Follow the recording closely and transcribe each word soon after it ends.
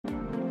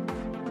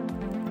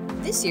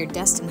This year,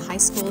 Destin High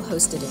School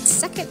hosted its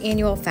second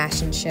annual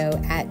fashion show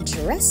at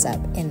Dress Up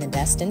in the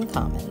Destin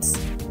Commons.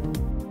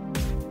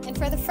 And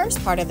for the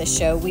first part of the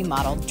show, we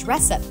modeled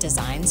dress-up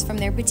designs from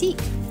their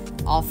boutique,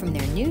 all from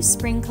their new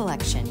spring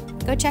collection.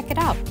 Go check it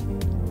out.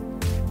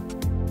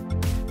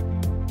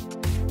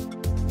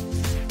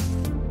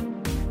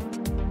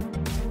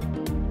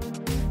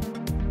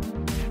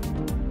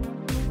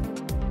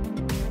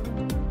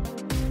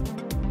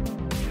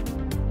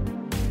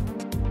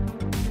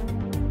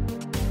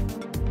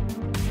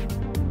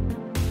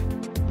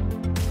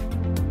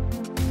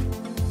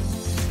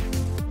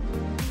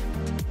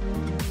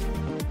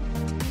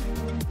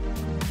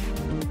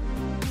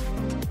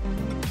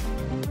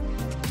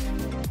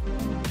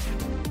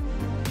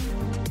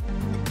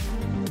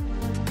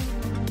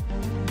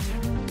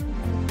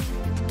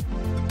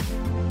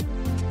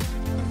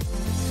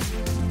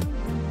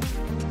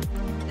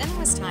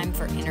 Time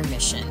for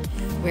intermission,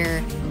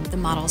 where the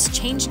models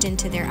changed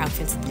into their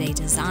outfits that they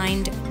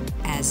designed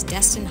as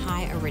Destin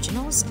High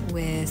originals,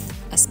 with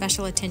a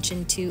special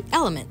attention to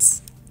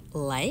elements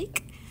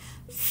like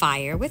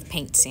fire with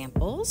paint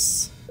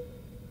samples,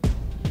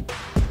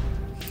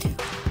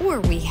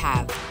 or we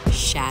have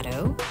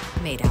shadow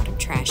made out of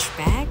trash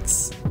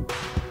bags,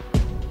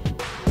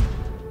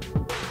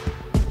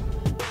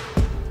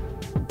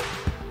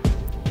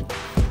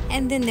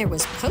 and then there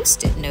was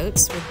post-it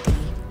notes with the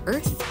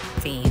earth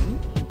theme.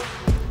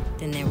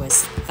 Then there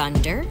was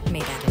thunder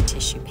made out of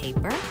tissue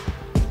paper.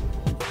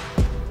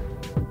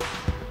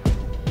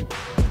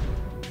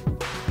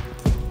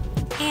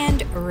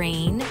 And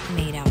rain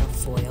made out of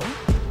foil.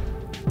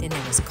 Then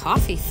there was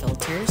coffee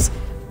filters,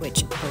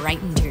 which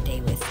brightened your day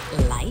with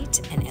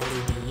light and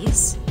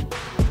LEDs.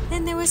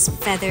 Then there was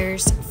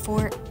feathers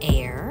for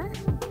air,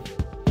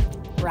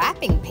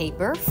 wrapping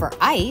paper for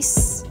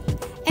ice,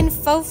 and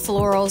faux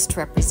florals to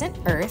represent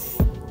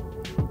earth.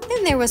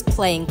 Then there was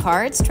playing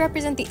cards to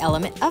represent the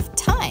element of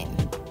time.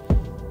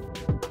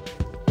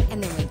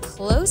 And then we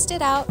closed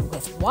it out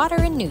with water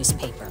and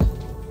newspaper.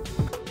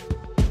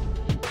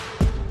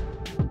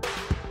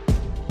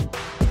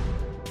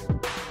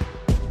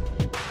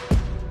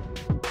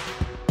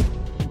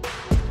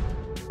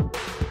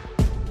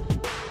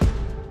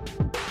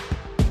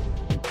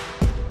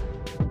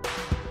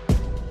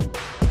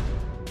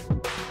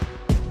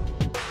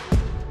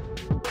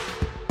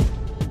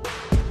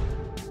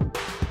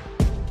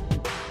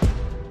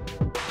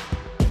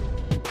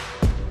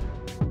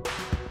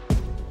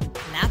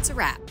 That's a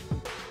wrap.